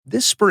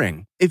This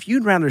spring, if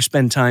you'd rather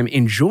spend time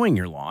enjoying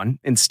your lawn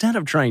instead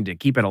of trying to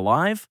keep it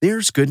alive,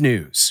 there's good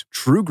news.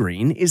 True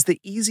Green is the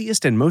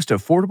easiest and most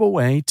affordable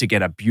way to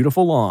get a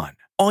beautiful lawn.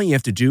 All you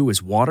have to do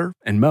is water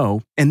and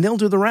mow, and they'll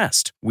do the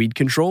rest. Weed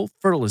control,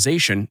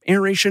 fertilization,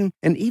 aeration,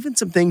 and even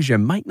some things you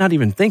might not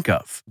even think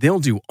of. They'll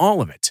do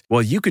all of it,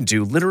 while you can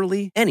do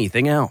literally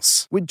anything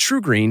else. With True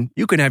Green,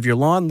 you can have your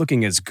lawn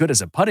looking as good as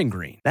a putting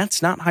green.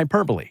 That's not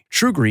hyperbole.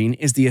 True Green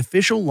is the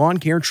official lawn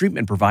care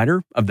treatment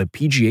provider of the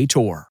PGA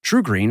Tour.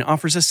 True Green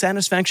offers a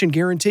satisfaction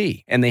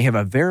guarantee, and they have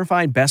a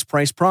verified best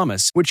price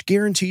promise, which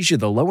guarantees you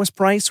the lowest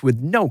price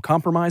with no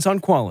compromise on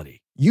quality.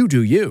 You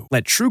do you.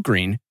 Let True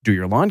Green do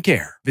your lawn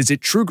care. Visit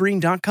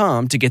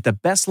TrueGreen.com to get the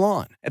best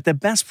lawn at the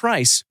best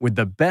price with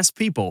the best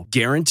people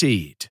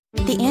guaranteed.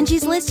 The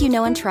Angie's List you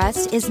know and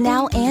trust is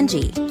now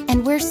Angie,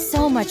 and we're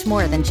so much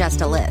more than just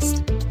a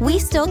list. We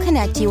still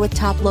connect you with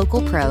top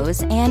local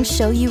pros and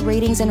show you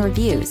ratings and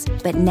reviews,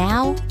 but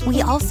now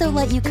we also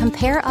let you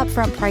compare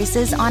upfront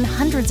prices on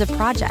hundreds of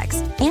projects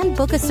and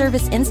book a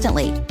service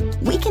instantly.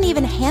 We can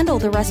even handle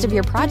the rest of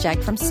your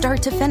project from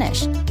start to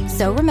finish.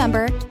 So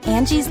remember,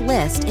 Angie's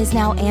List is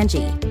now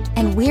Angie,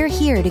 and we're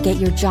here to get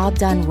your job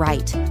done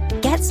right.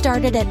 Get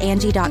started at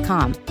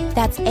Angie.com.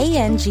 That's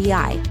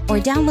ANGI, or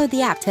download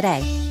the app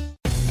today.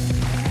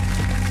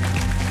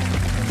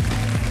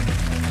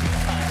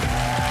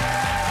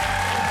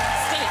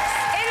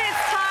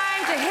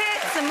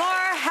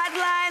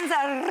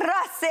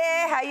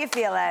 How you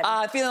feeling?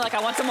 Feeling like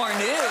I want some more news.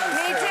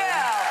 Me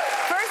too.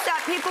 First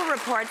up, People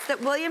reports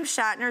that William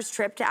Shatner's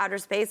trip to outer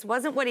space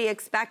wasn't what he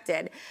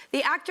expected.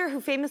 The actor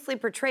who famously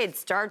portrayed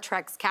Star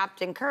Trek's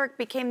Captain Kirk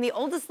became the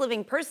oldest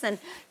living person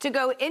to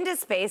go into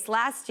space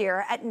last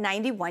year at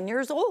 91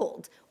 years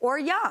old, or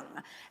young,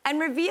 and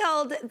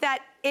revealed that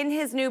in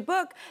his new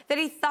book that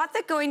he thought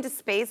that going to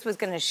space was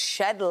going to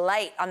shed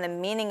light on the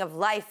meaning of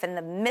life and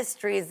the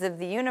mysteries of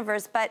the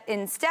universe, but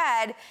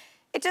instead,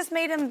 it just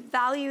made him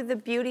value the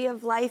beauty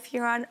of life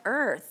here on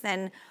Earth,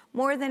 and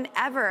more than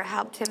ever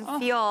helped him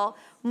feel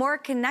more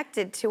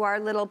connected to our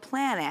little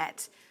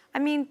planet. I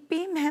mean,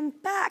 beam him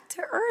back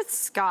to Earth,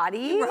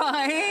 Scotty.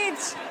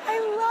 Right? I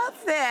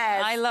love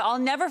this. I'll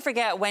never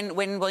forget when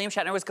William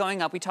Shatner was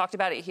going up. We talked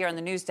about it here on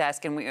the news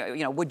desk, and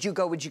we, would you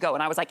go?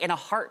 And I was like, in a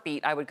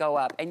heartbeat, I would go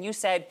up. And you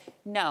said,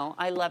 no,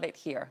 I love it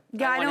here.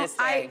 Yeah,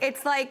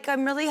 it's like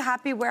I'm really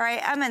happy where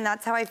I am, and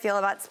that's how I feel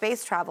about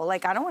space travel.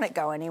 Like, I don't want to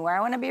go anywhere. I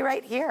want to be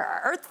right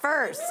here. Earth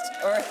first.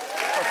 Earth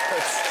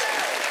first.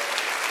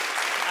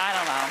 I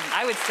don't know.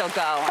 I would still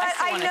go. But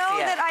I know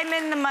that I'm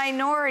in the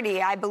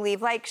minority, I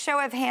believe. Like,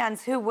 show of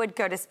hands, who would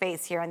go to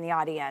space here in the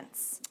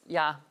audience?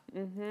 Yeah.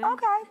 Mm-hmm.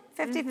 Okay,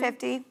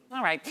 50-50.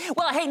 All right.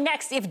 Well, hey,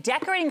 next, if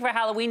decorating for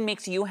Halloween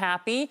makes you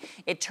happy,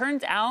 it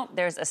turns out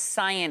there's a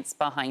science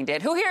behind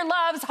it. Who here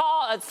loves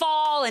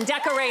fall and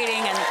decorating?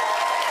 And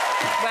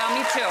well,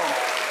 me too.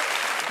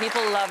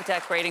 People love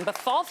decorating, but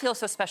fall feels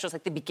so special. It's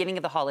like the beginning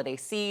of the holiday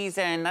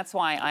season. That's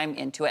why I'm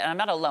into it, and I'm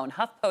not alone.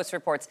 HuffPost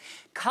reports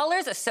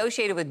colors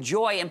associated with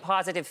joy and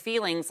positive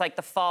feelings, like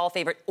the fall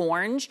favorite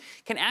orange,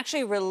 can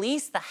actually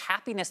release the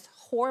happiness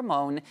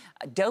hormone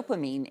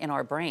dopamine in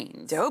our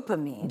brains.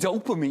 Dopamine?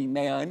 Dopamine,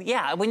 man.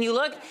 Yeah, when you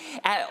look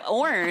at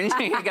orange,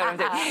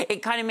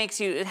 it kind of makes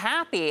you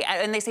happy.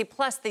 And they say,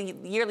 plus, the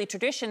yearly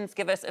traditions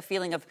give us a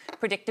feeling of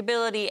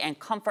predictability and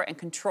comfort and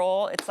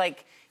control. It's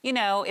like,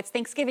 it's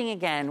Thanksgiving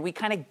again. We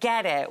kind of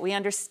get it. We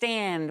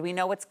understand. We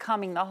know what's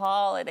coming. The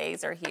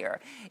holidays are here.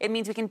 It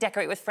means we can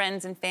decorate with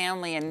friends and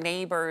family and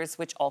neighbors,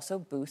 which also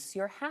boosts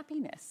your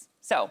happiness.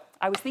 So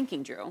I was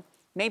thinking, Drew,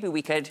 maybe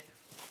we could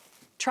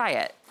try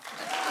it.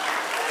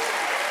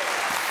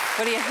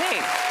 What do you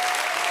think?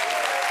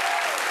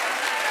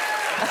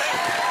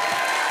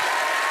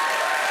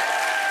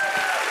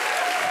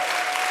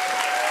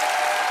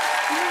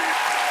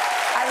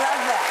 I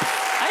love that.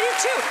 I do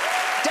too.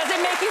 Does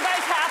it make you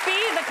guys happy,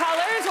 the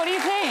colors? What do you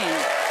think?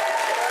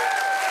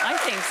 I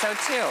think so,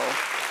 too.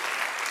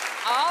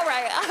 All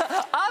right,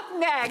 up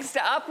next,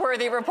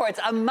 Upworthy reports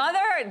a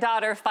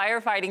mother-daughter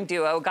firefighting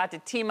duo got to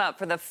team up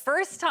for the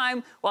first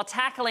time while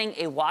tackling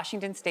a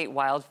Washington state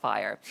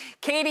wildfire.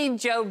 Katie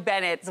Jo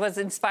Bennett was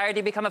inspired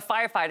to become a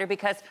firefighter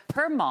because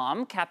her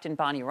mom, Captain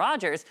Bonnie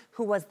Rogers,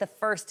 who was the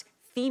first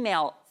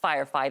female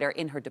firefighter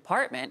in her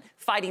department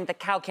fighting the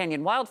Cow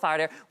Canyon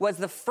wildfire, was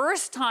the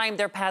first time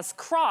their paths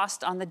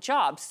crossed on the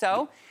job.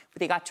 So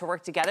they got to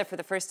work together for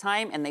the first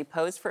time, and they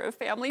posed for a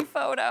family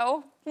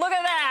photo. Look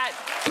at that.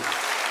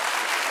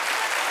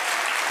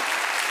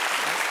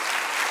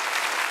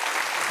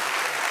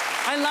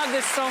 I love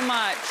this so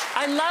much.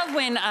 I love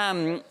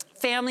when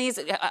families,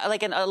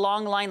 like in a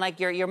long line, like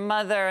your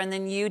mother, and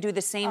then you do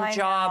the same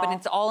job, and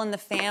it's all in the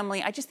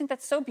family. I just think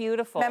that's so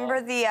beautiful.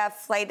 Remember the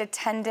flight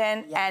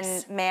attendant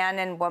and man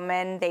and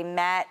woman, they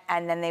met,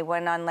 and then they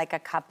went on like a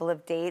couple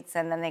of dates,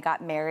 and then they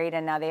got married,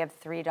 and now they have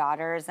 3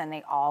 daughters, and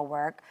they all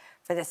work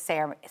for the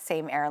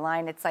same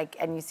airline. It's like,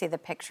 and you see the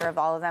picture of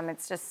all of them.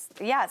 It's just,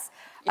 yes,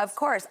 of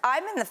course.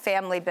 I'm in the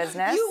family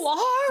business. You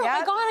are? Yep. Oh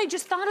my God, I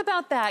just thought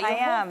about that. Your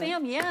whole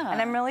family, yeah.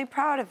 And I'm really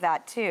proud of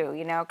that too,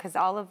 because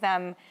all of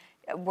them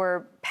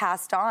were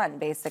passed on,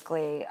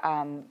 basically,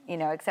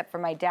 except for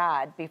my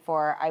dad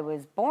before I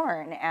was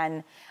born.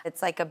 And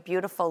it's like a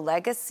beautiful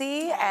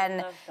legacy.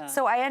 And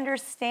so I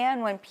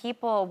understand when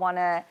people want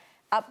to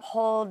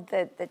uphold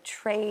the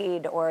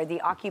trade or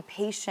the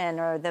occupation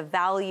or the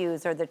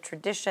values or the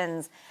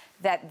traditions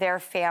that their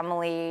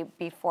family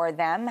before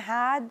them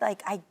had.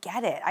 Like, I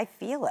get it. I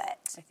feel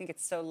it. I think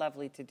it's so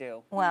lovely to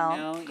do.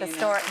 Well, the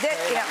story,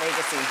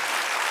 legacy.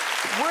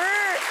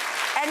 We're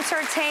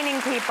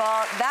entertaining people.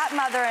 That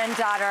mother and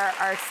daughter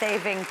are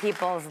saving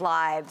people's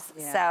lives.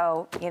 Yeah.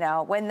 So,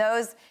 when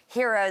those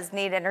heroes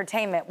need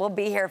entertainment, we'll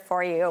be here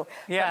for you.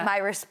 Yeah. But my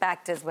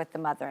respect is with the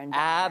mother and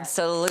daughter.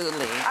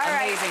 Absolutely. All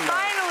right,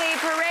 finally,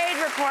 Parade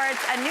reports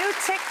a new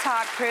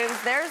TikTok proves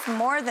there's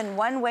more than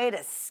one way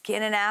to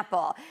skin an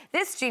apple.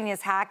 This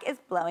genius hack is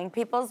blowing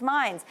people's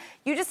minds.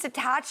 You just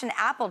attach an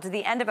apple to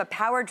the end of a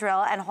power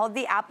drill and hold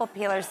the apple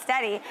peeler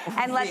steady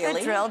and let the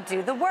drill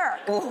do the work.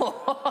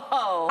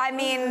 Whoa. I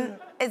mean,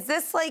 is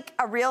this like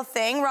a real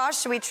thing,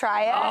 Ross? Should we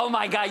try it? Oh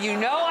my God,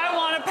 I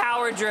want a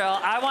power drill.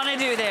 I want to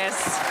do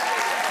this.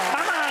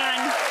 Come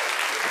on.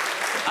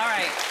 All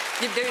right,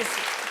 there's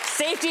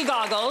safety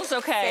goggles,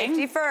 okay.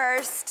 Safety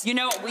first.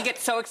 We get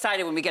so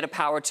excited when we get a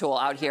power tool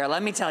out here.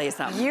 Let me tell you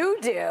something. You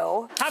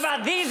do. How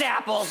about these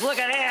apples? Look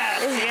at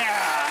this.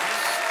 Yeah.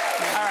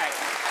 All right.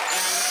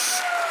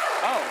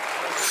 Oh.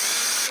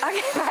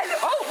 Okay,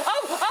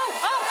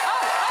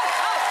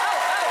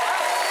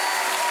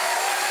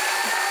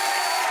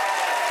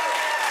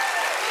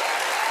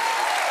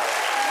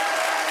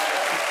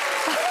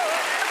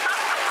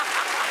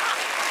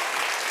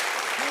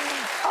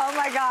 Oh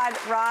my God,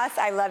 Ross,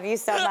 I love you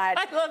so much.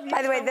 I love you.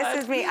 By the way, so this much.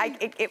 is me.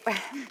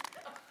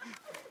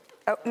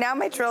 Oh, now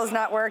my drill's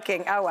not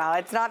working. Oh well,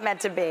 it's not meant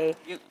to be.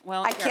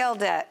 I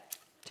killed it.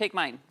 Take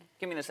mine.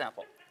 Give me this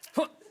apple.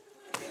 Pull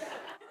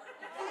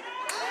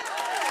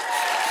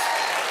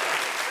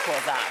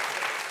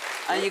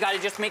that. You got to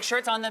just make sure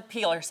it's on the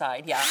peeler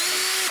side. Yeah.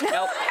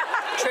 Nope.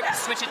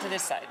 Switch it to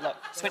this side. Look.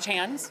 Switch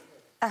hands.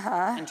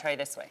 And try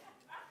this way.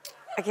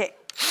 Okay.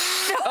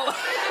 Oh.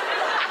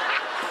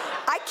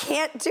 I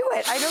can't do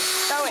it. I don't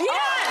know it.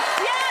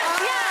 Yes!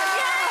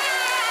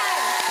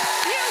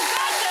 You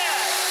got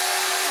this!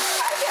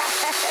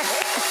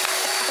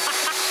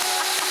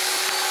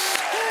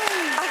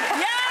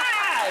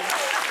 Yes!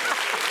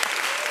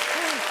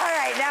 All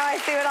right, now I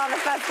see what all the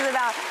fuss is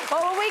about.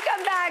 Well, when we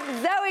come back,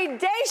 Zooey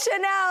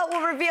Deschanel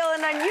will reveal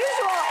an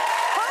unusual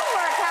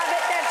homework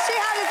habit that she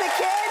had as a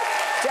kid.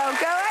 Don't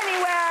go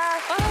anywhere.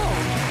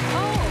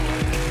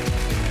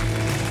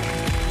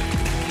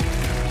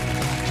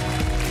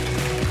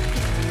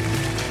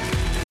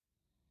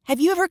 Have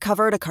you ever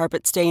covered a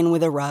carpet stain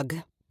with a rug?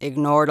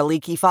 Ignored a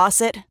leaky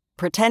faucet?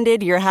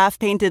 Pretended your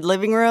half-painted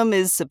living room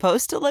is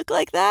supposed to look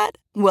like that?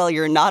 Well,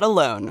 you're not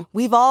alone.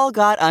 We've all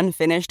got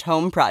unfinished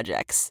home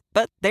projects.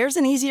 But there's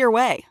an easier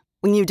way.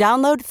 When you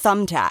download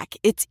Thumbtack,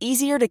 it's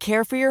easier to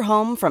care for your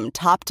home from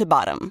top to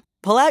bottom.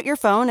 Pull out your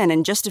phone and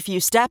in just a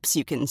few steps,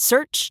 you can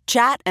search,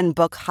 chat, and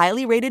book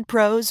highly rated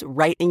pros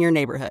right in your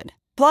neighborhood.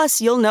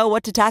 Plus, you'll know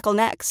what to tackle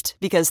next,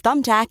 because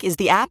Thumbtack is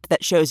the app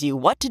that shows you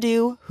what to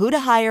do, who to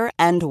hire,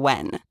 and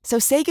when. So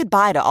say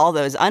goodbye to all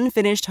those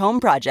unfinished home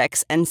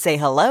projects and say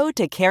hello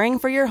to caring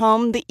for your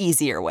home the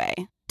easier way.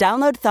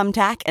 Download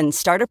Thumbtack and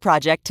start a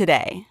project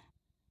today.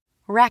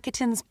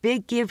 Rakuten's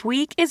Big Give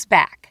Week is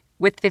back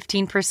with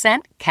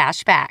 15%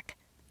 cash back.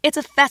 It's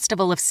a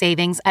festival of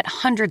savings at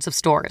hundreds of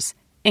stores,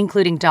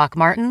 including Doc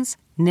Martens,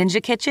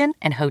 Ninja Kitchen,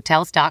 and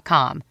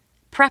Hotels.com.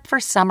 Prep for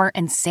summer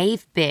and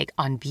save big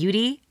on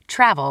beauty,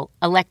 travel,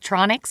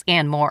 electronics,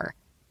 and more.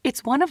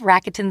 It's one of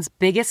Rakuten's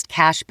biggest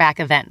cashback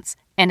events,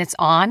 and it's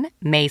on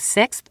May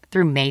 6th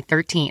through May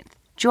 13th.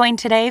 Join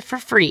today for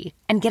free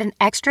and get an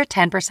extra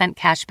 10%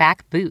 cashback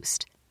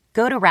boost.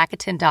 Go to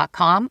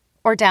Rakuten.com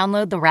or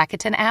download the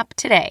Rakuten app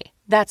today.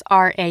 That's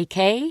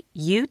RAKUTEN.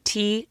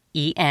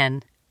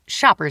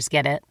 Shoppers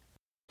get it.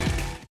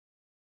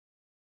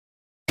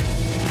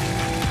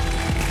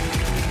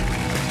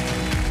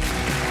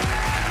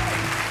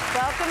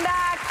 Welcome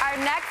back. Our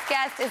next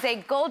guest is a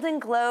Golden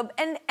Globe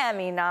and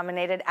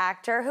Emmy-nominated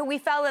actor who we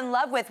fell in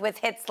love with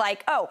hits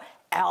like,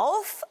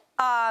 Elf,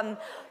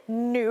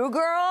 New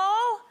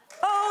Girl,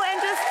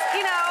 and just,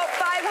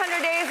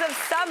 500 Days of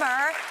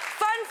Summer.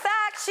 Fun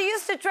fact, she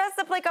used to dress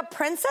up like a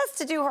princess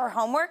to do her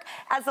homework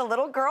as a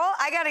little girl.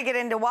 I gotta get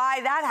into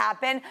why that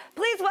happened.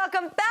 Please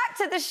welcome back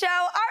to the show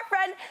our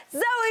friend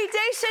Zooey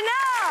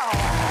Deschanel.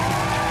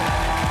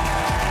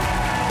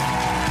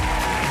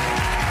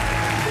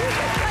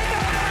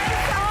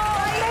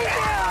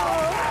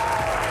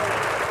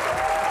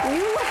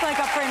 You look like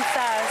a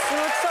princess. You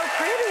look so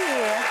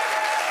pretty.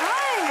 Hi.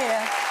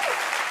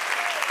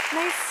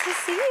 Nice to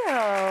see you.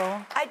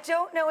 I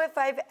don't know if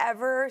I've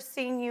ever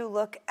seen you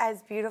look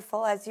as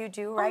beautiful as you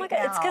do right now. Oh my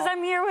God, it's because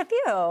I'm here with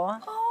you.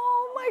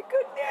 Oh my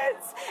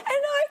goodness. And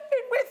I've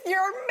been with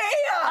your man.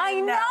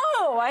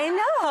 I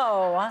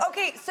know.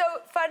 Okay, so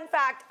fun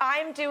fact,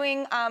 I'm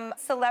doing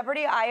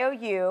Celebrity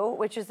IOU,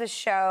 which is a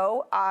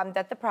show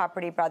that the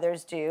Property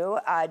Brothers do,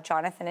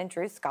 Jonathan and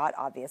Drew Scott,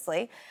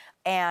 obviously.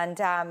 And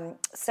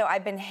so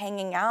I've been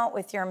hanging out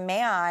with your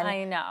man.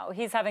 I know.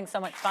 He's having so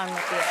much fun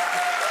with you.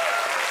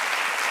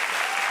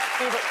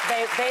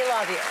 They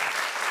love you.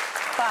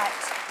 But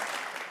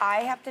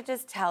I have to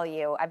just tell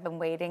you, I've been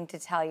waiting to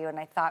tell you, and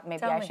I thought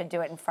maybe I should do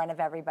it in front of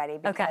everybody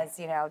because,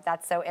 you know,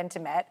 that's so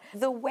intimate.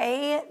 The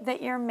way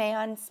that your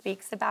man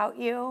speaks about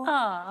you.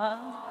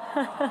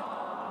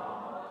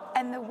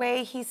 And the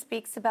way he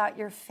speaks about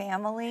your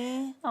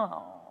family.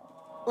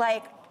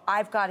 Like,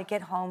 I've got to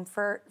get home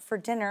for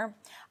dinner.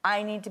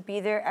 I need to be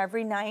there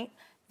every night.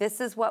 This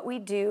is what we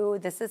do.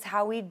 This is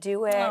how we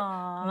do it.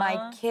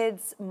 My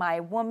kids, my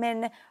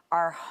woman,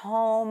 our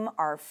home,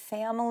 our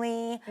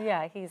family.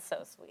 Yeah, he's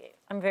so sweet.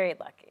 I'm very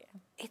lucky.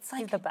 It's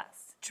like he's the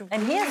best.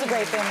 And he has a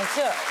great family,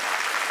 too.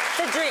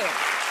 The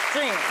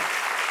dream.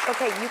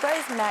 Okay, you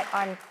guys met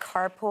on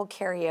Carpool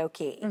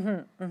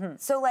Karaoke.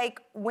 So,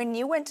 like, when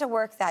you went to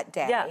work that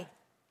day...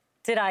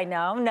 Did I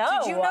know?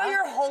 No. Did you know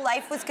your whole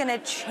life was going to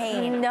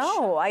change?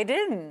 No, I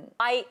didn't.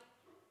 I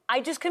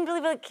just couldn't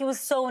believe it. Like, he was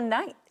so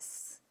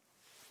nice.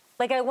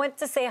 Like, I went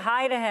to say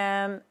hi to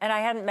him, and I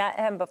hadn't met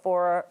him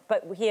before,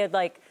 but he had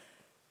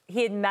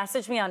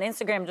messaged me on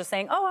Instagram just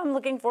saying, "Oh, I'm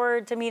looking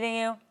forward to meeting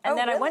you." And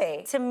then really? I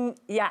went to,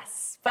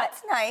 yes.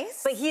 That's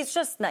nice. But he's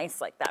just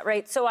nice like that,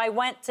 right? So I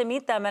went to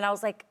meet them, and I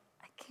was like,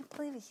 I can't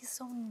believe it. He's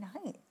so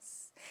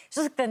nice. He's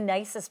just like the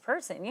nicest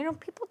person. You know,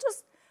 people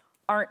just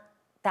aren't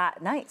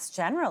that nice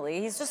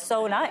generally. He's just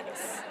so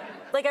nice.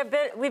 Like,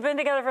 we've been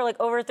together for like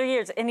over 3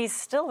 years, and he's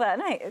still that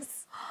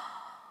nice.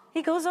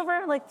 He goes over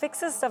and like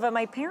fixes stuff at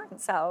my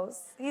parents'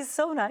 house. He's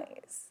so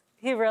nice.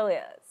 He really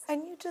is.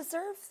 And you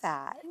deserve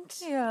that. Thank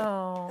you.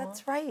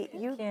 That's right.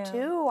 You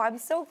do. I'm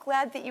so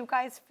glad that you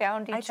guys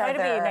found each other. I try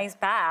to be nice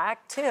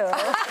back, too.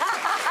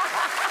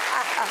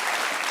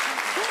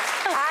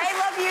 I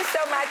love you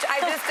so much.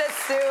 I just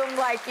assume,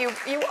 like,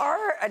 you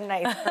are a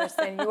nice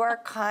person. You are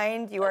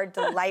kind. You are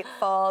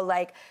delightful.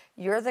 Like,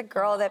 you're the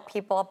girl that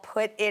people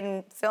put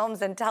in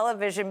films and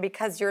television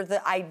because you're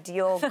the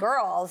ideal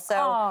girl.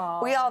 So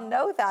we all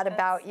know that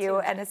about you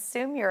and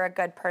assume you're a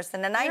good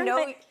person. And I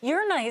know...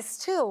 You're nice,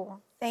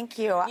 too. Thank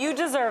you. You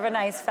deserve a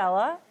nice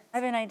fella. I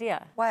have an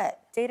idea. What?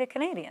 Date a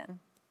Canadian.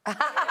 I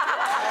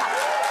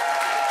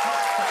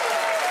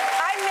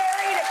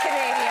married a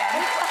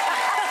Canadian.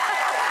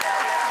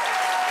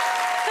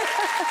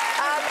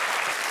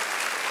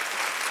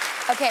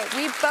 Okay,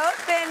 we've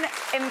both been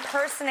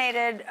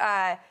impersonated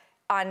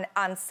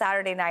on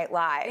Saturday Night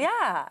Live.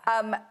 Yeah.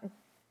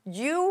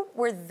 You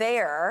were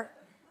there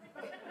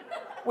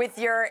with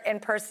your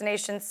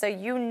impersonation, so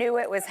you knew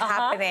it was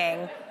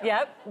happening.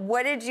 Yep.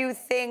 What did you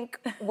think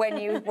when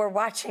you were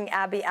watching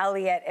Abby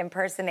Elliott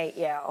impersonate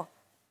you?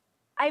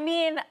 I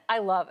mean, I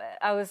love it.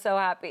 I was so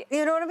happy.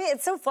 You know what I mean?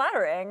 It's so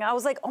flattering. I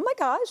was like, oh my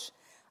gosh,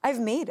 I've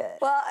made it.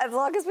 Well, as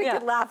long as we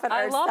could laugh at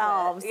ourselves.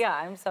 Love it. Yeah,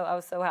 I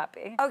was so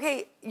happy.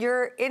 Okay,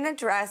 you're in a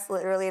dress,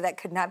 literally, that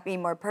could not be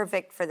more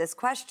perfect for this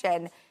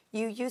question.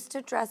 You used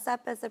to dress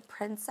up as a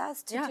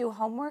princess to do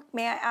homework.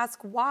 May I ask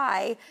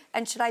why?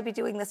 And should I be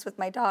doing this with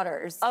my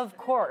daughters? Of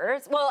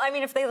course. Well, I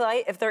mean, if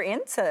they're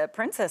into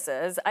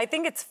princesses, I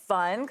think it's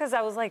fun because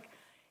I was like,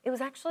 it was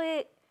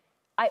actually,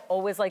 I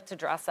always like to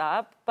dress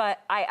up,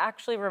 but I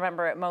actually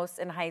remember it most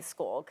in high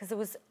school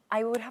because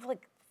I would have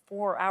like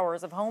 4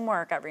 hours of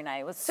homework every night.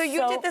 It was so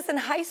you did this in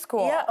high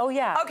school? Yeah. Oh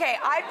yeah. Okay,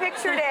 I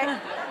pictured it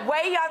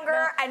way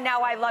younger, and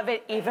now I love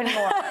it even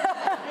more.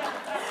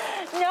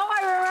 No,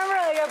 I remember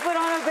like I put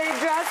on a big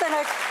dress and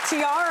a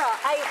tiara.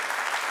 I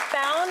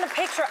found the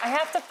picture. I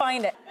have to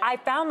find it. I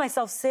found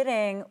myself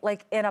sitting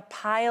like in a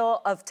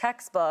pile of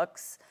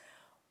textbooks,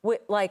 with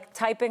like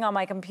typing on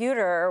my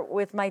computer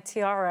with my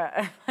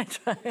tiara and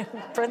my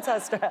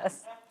princess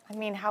dress. I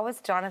mean, how is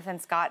Jonathan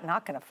Scott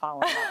not going to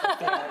fall in love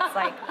with you? It's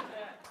like,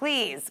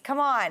 please, come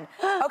on.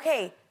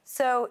 Okay,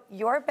 so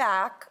you're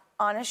back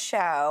on a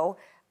show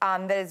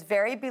that is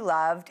very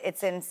beloved.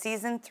 It's in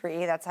season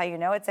 3. That's how you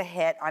know it's a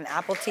hit on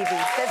Apple TV.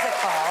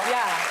 Physical.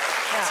 Yeah.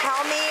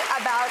 Tell me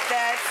about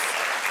this.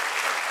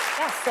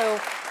 Yeah, so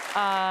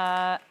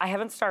I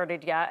haven't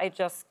started yet. I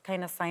just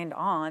kind of signed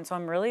on, so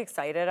I'm really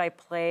excited. I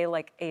play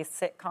like a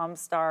sitcom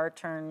star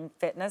turned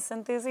fitness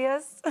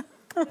enthusiast.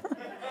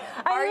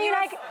 Are you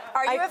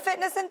a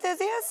fitness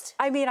enthusiast?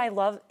 I mean, I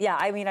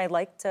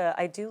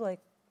do like,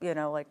 you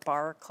know, like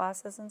bar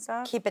classes and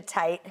stuff. Keep it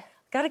tight.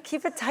 Gotta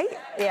keep it tight.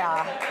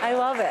 Yeah. I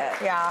love it.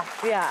 Yeah.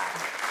 Yeah.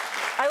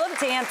 I love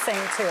dancing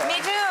too.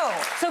 Me too.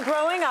 So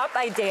growing up,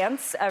 I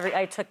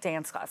took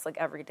dance class like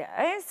every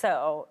day.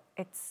 So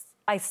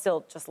I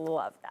still just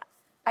love that.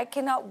 I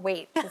cannot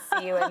wait to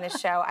see you in the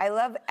show. I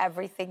love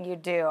everything you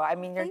do. I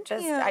mean,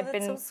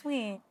 That's so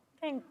sweet.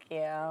 Thank you.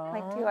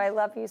 I do. I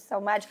love you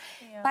so much.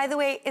 By the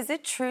way, is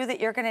it true that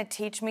you're going to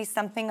teach me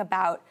something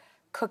about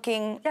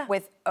cooking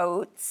with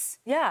oats?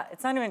 Yeah,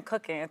 it's not even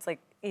cooking. It's like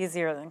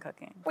easier than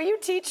cooking. Will you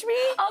teach me?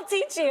 I'll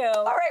teach you.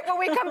 All right, when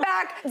we come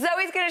back,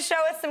 Zoe's going to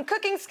show us some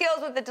cooking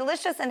skills with a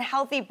delicious and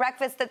healthy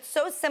breakfast that's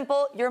so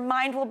simple, your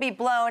mind will be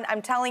blown.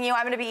 I'm telling you,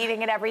 I'm going to be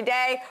eating it every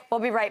day.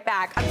 We'll be right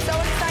back. I'm so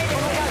excited.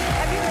 Oh my God.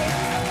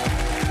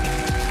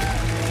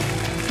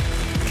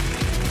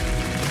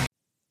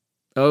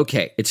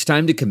 Okay, it's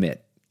time to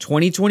commit.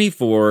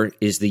 2024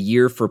 is the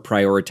year for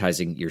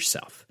prioritizing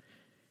yourself.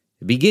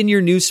 Begin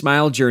your new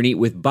smile journey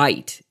with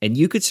Byte, and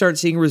you could start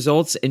seeing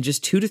results in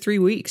just 2 to 3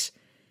 weeks.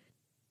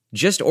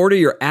 Just order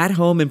your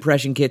at-home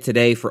impression kit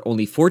today for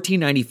only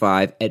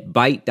 $14.95 at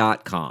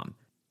Byte.com.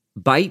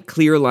 Byte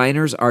clear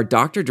liners are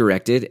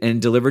doctor-directed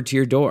and delivered to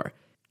your door.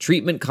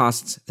 Treatment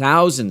costs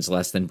thousands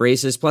less than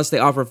braces, plus they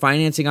offer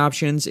financing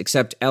options,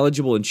 accept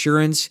eligible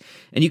insurance,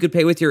 and you could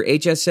pay with your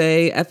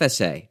HSA,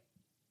 FSA.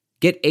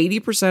 Get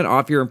 80%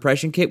 off your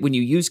impression kit when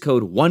you use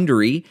code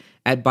WONDERY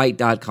at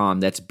Byte.com.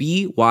 That's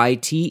BYTE.com.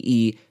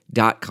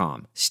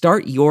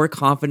 Start your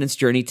confidence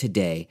journey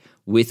today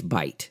with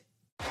Byte.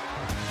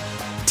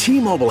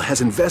 T-Mobile has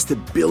invested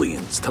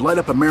billions to light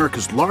up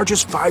America's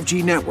largest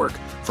 5G network,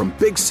 from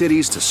big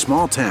cities to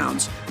small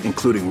towns,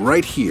 including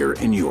right here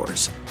in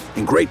yours.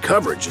 And great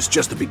coverage is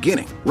just the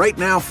beginning. Right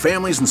now,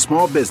 families and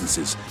small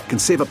businesses can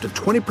save up to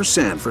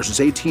 20% versus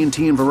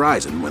AT&T and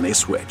Verizon when they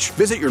switch.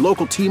 Visit your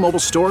local T-Mobile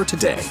store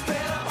today.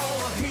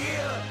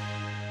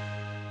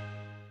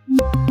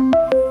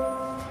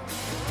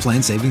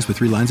 Plan savings with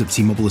 3 lines of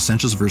T-Mobile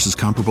Essentials versus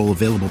comparable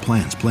available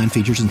plans. Plan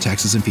features and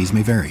taxes and fees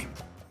may vary.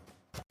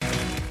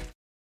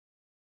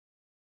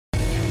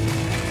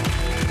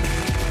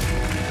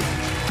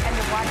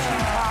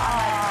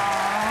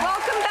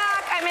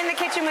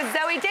 With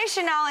Zooey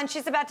Deschanel, and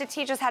she's about to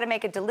teach us how to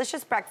make a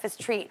delicious breakfast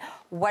treat.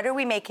 What are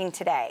we making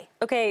today?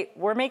 Okay,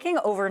 we're making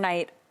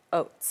overnight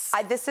oats.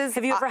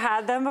 Have you ever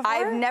had them before?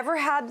 I've never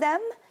had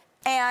them.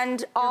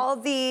 And all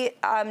the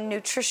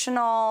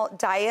nutritional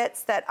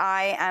diets that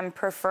I am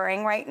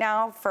preferring right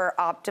now for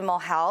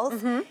optimal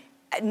health,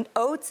 and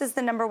oats is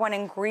the #1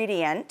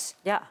 ingredient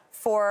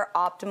for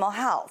optimal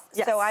health.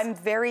 Yes. So I'm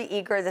very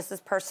eager. This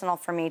is personal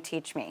for me.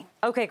 Teach me.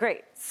 Okay,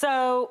 great.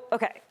 So,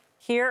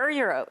 here are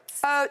your oats.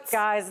 Oats.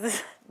 Guys,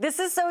 this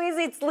is so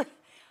easy.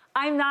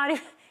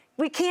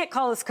 We can't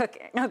call this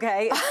cooking,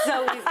 okay? It's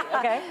so easy,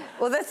 okay?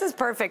 Well, this is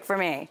perfect for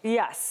me.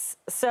 Yes.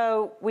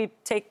 So we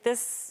take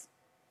this,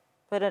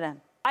 put it in.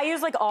 I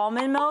use like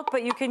almond milk,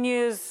 but you can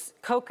use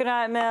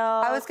coconut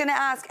milk. I was going to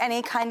ask,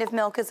 any kind of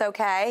milk is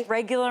okay?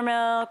 Regular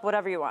milk,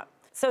 whatever you want.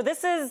 So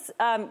this is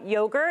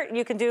yogurt.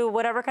 You can do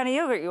whatever kind of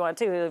yogurt you want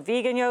to.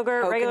 Vegan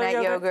yogurt, regular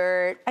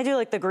yogurt. I do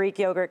like the Greek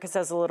yogurt because it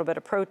has a little bit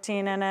of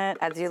protein in it.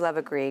 As you love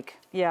a Greek.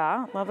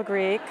 Yeah, love a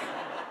Greek.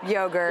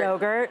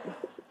 Yogurt.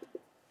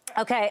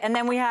 Okay, and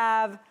then we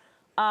have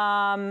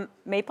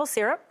maple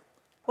syrup,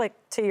 like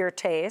to your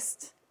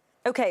taste.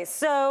 Okay,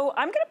 so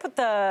I'm gonna put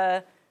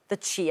the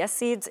chia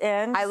seeds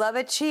in. I love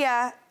a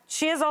chia.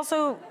 Chia is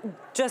also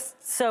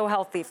just so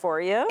healthy for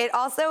you. It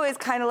also is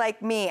kind of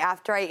like me.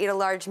 After I eat a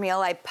large meal,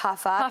 I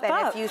puff up.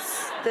 If you,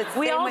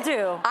 we all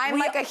do. I'm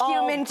like a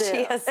human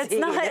chia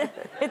seed.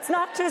 It's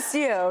not just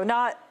you.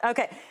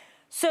 Okay.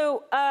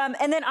 So,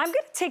 and then I'm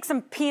gonna take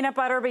some peanut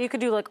butter, but you could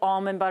do like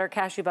almond butter,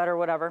 cashew butter,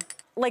 whatever.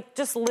 Like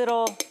just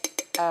little.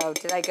 Oh,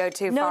 did I go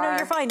too far? No,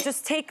 you're fine.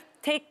 Just take.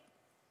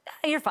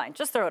 You're fine.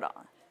 Just throw it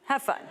on.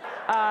 Have fun.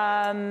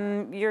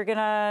 You're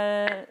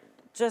gonna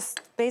just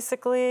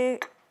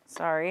basically.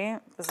 Sorry,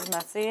 this is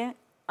messy.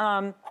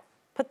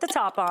 Put the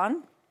top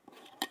on.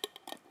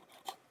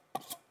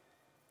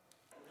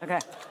 Okay.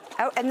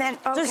 Oh, and then,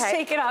 Just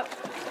shake it up.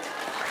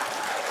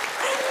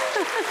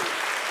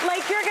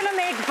 Like you're gonna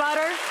make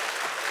butter.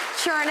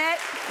 Churn it.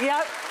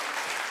 Yep.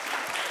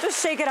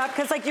 Just shake it up,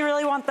 because like you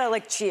really want the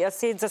like chia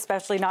seeds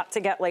especially not to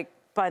get like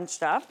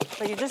bunched up.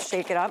 So you just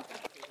shake it up.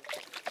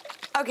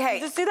 Okay.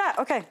 You just do that.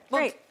 Okay,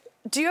 great.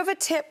 Do you have a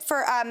tip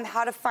for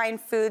how to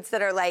find foods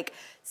that are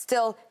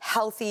still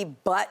healthy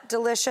but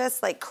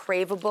delicious, like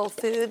craveable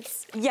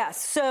foods?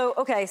 Yes. So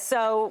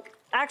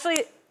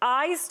actually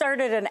I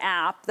started an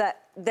app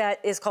that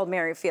is called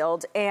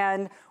Merrifield,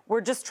 and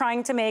we're just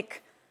trying to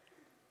make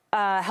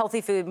healthy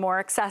food more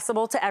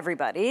accessible to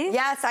everybody.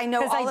 Yes, I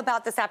know all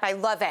about this app. I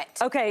love it.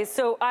 Okay,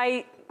 so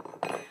I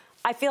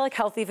feel like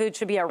healthy food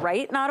should be a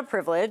right, not a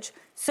privilege.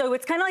 So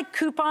it's kind of like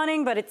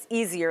couponing, but it's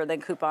easier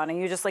than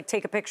couponing. You just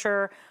take a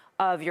picture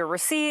of your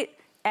receipt,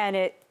 and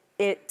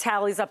it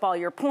tallies up all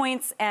your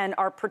points, and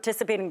our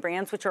participating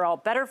brands, which are all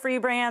better for you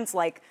brands,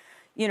 like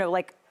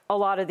a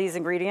lot of these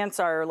ingredients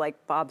are like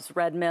Bob's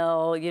Red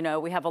Mill.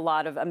 We have a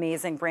lot of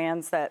amazing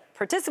brands that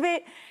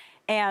participate,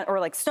 or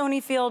like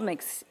Stonyfield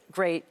makes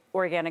great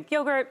organic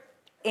yogurt,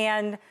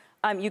 and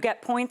you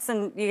get points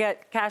and you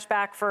get cash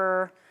back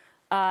for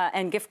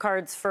and gift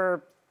cards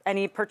for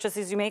any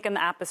purchases you make, and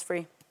the app is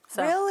free.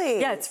 So, really?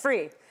 Yeah, it's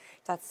free.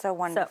 That's so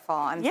wonderful.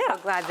 I'm so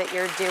glad that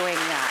you're doing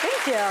that.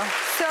 Thank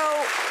So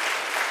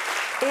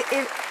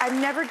you. I've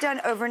never done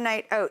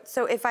overnight oats.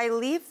 So if I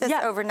leave this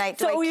overnight,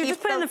 do I keep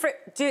just put it in the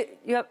fridge.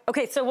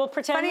 Okay, so we'll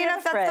pretend Funny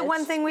enough, that's the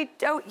one thing we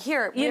don't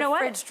here. You know what?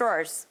 Fridge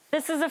drawers.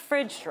 This is a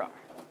fridge drawer.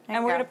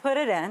 And we're going to put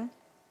it in.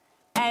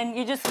 And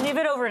you just leave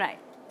it overnight.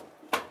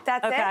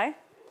 That's it? Okay?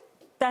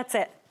 That's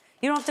it.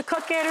 You don't have to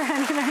cook it or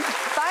anything.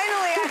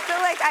 Finally, I feel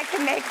like I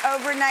can make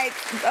overnight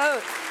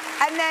oats.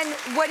 And then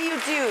what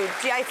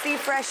do? I see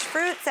fresh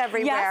fruits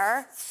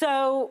everywhere. Yes.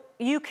 So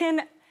you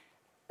can.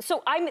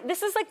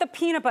 This is like the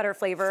peanut butter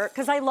flavor,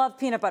 because I love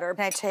peanut butter.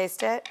 Can I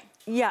taste it?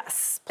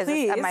 Yes,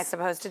 please. Am I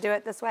supposed to do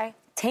it this way?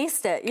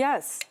 Taste it,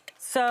 yes.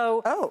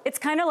 So it's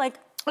kind of like...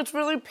 It's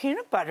really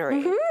peanut buttery.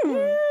 Isn't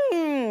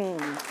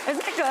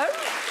it good?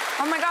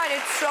 Oh my God,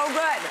 it's so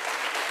good.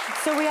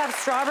 So we have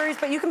strawberries,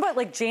 but you can put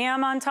like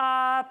jam on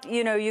top.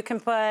 You know, you can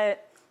put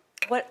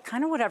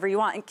whatever you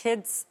want. And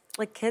kids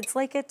like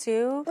it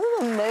too. Ooh,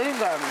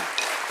 amazing.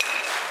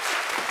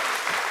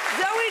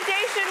 Zooey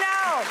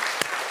Deschanel.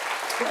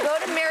 Go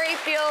to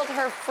Merrifield,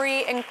 her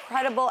free,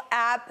 incredible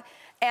app.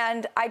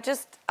 And I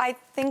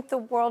think the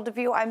world of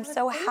you. I'm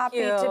so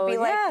happy to be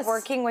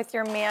working with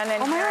your man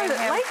and hearing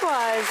him.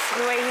 Likewise.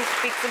 The way he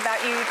speaks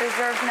about you, you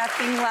deserve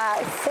nothing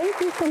less. Thank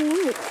you so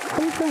much.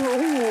 Thanks for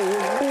having me.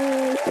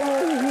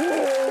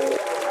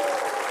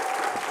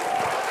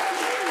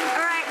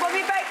 All right, we'll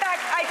be right back.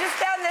 I just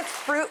found this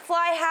fruit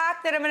fly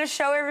hack that I'm going to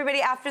show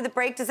everybody after the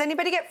break. Does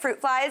anybody get fruit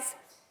flies?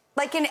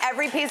 Like in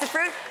every piece of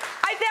fruit?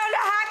 I found a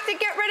hack to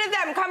get rid of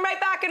them. Come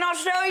right back and I'll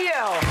show you.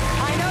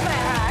 I know that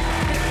hack.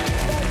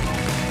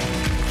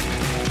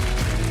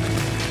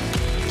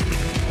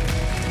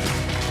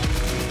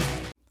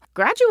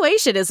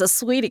 Graduation is a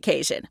sweet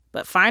occasion,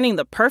 but finding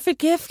the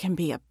perfect gift can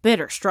be a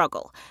bitter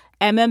struggle.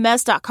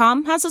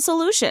 MMS.com has a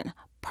solution.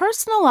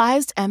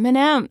 Personalized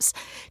M&Ms.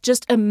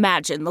 Just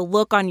imagine the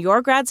look on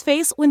your grad's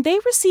face when they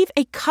receive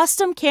a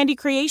custom candy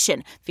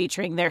creation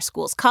featuring their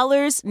school's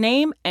colors,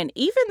 name, and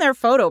even their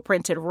photo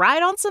printed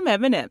right on some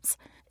M&Ms.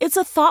 It's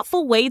a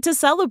thoughtful way to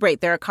celebrate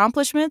their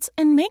accomplishments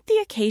and make the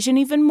occasion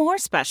even more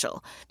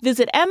special.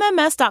 Visit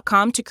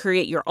MMS.com to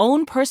create your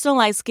own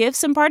personalized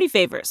gifts and party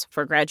favors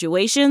for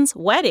graduations,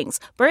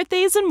 weddings,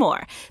 birthdays, and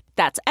more.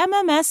 That's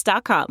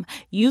MMS.com.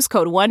 Use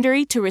code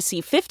WONDERY to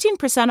receive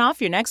 15% off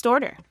your next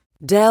order.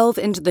 Delve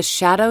into the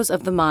shadows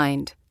of the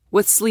mind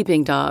with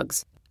Sleeping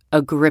Dogs,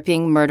 a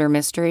gripping murder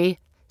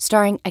mystery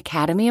starring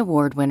Academy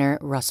Award winner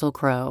Russell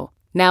Crowe.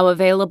 Now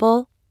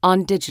available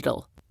on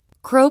digital.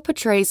 Crowe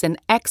portrays an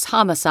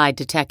ex-homicide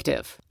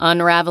detective,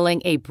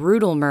 unraveling a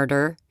brutal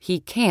murder he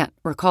can't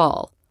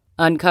recall.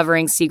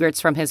 Uncovering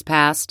secrets from his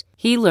past,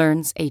 he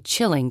learns a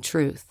chilling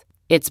truth.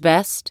 It's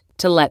best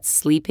to let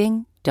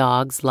sleeping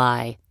dogs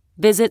lie.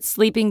 Visit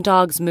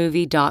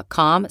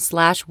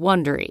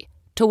sleepingdogsmovie.com/Wondery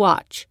to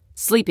watch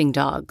Sleeping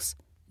Dogs,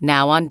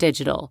 now on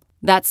digital.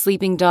 That's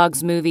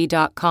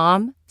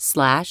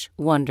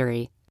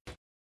sleepingdogsmovie.com/Wondery.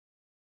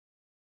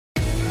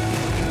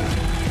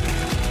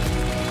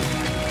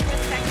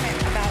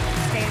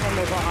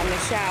 On the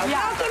show.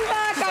 Yeah. Welcome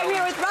back. I'm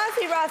here with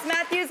Ross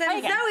Matthews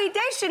and Zooey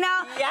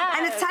Deschanel. Yes.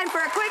 And it's time for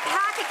a quick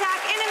hack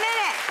attack in a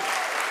minute.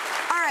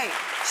 All right,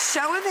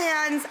 show of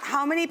hands,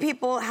 how many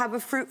people have a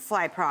fruit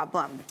fly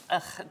problem?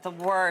 Ugh, the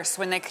worst.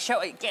 When they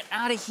show it, get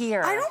out of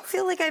here. I don't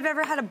feel like I've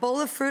ever had a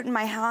bowl of fruit in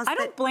my house. I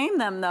don't blame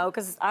them, though,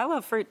 because I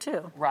love fruit,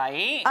 too.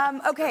 Right?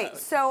 Okay,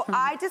 so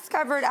I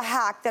discovered a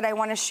hack that I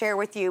want to share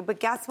with you, but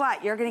guess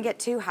what? You're going to get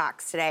 2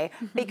 hacks today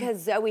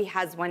because Zooey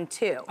has one,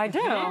 too. I do.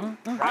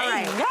 Mm-hmm. All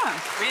right. Yeah.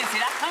 We didn't see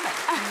that coming.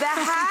 The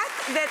hack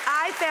that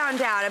I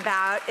found out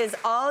about is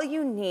all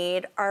you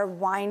need are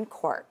wine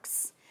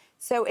corks.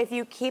 So if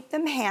you keep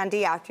them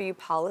handy after you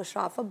polish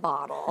off a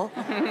bottle.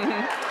 It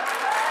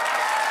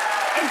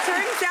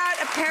turns out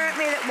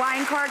apparently that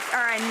wine corks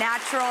are a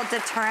natural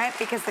deterrent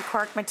because the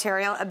cork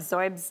material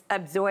absorbs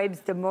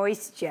the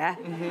moisture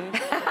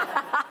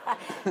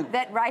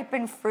that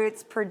ripened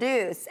fruits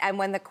produce. And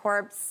when the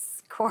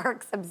corks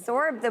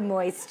absorb the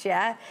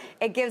moisture,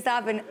 it gives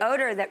off an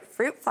odor that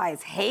fruit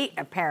flies hate,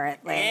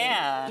 apparently.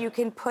 Yeah. You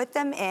can put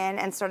them in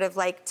and sort of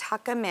like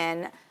tuck them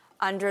in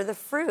under the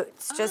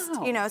fruits. Just,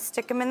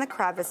 stick them in the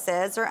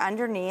crevices or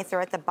underneath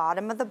or at the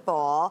bottom of the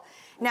bowl.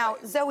 Now,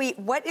 Zooey,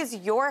 what is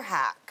your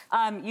hack?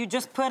 You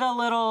just put a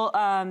little,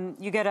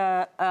 you get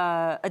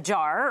a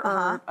jar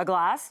or a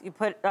glass. You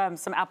put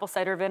some apple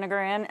cider vinegar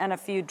in and a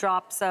few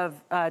drops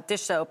of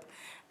dish soap,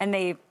 and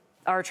they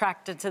are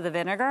attracted to the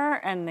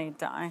vinegar and they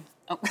die.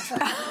 Oh.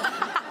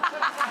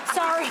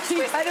 Sorry.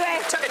 By the way,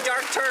 it took a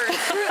dark turn.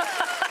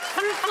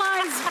 Fruit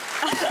flies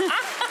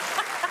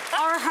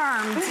are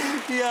harmed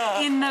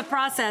in the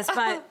process,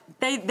 but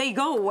they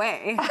go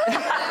away.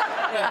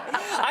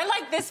 I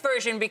like this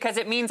version because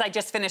it means I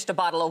just finished a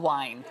bottle of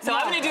wine. So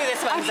I'm going to do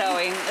this one,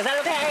 Zooey. Is that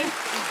okay?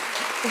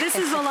 This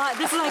is a lot.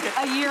 This is like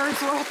a year's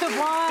worth of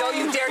wine. Don't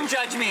you dare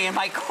judge me and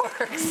my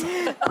corks.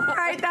 All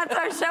right, that's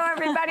our show,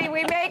 everybody.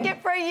 We make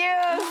it for you.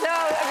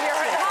 So if you're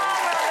at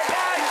home or on the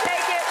go,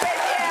 take it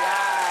with you.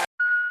 Yeah.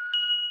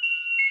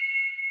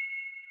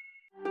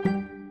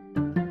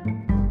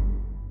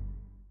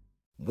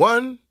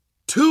 1,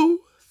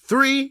 2,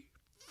 3,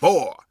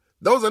 4.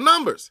 Those are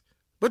numbers.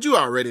 But you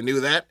already knew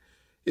that.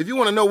 If you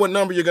want to know what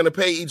number you're going to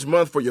pay each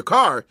month for your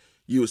car,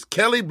 use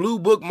Kelly Blue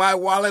Book My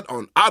Wallet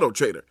on Auto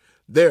Trader.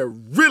 They're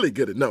really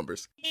good at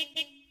numbers.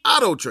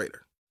 Auto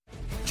Trader.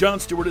 Jon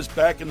Stewart is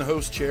back in the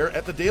host chair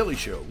at The Daily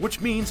Show,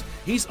 which means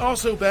he's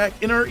also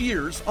back in our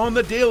ears on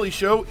The Daily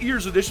Show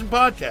Ears Edition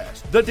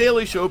podcast. The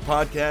Daily Show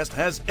podcast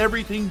has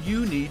everything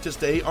you need to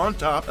stay on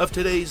top of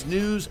today's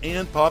news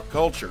and pop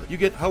culture. You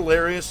get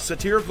hilarious,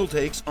 satirical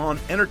takes on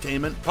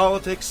entertainment,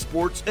 politics,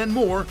 sports, and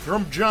more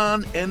from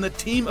Jon and the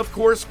team of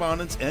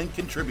correspondents and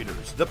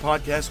contributors. The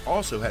podcast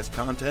also has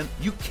content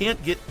you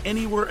can't get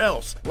anywhere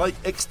else, like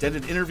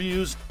extended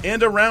interviews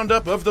and a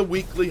roundup of the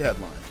weekly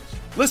headlines.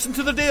 Listen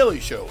to The Daily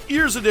Show,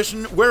 Ears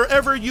Edition,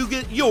 wherever you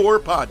get your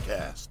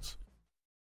podcasts.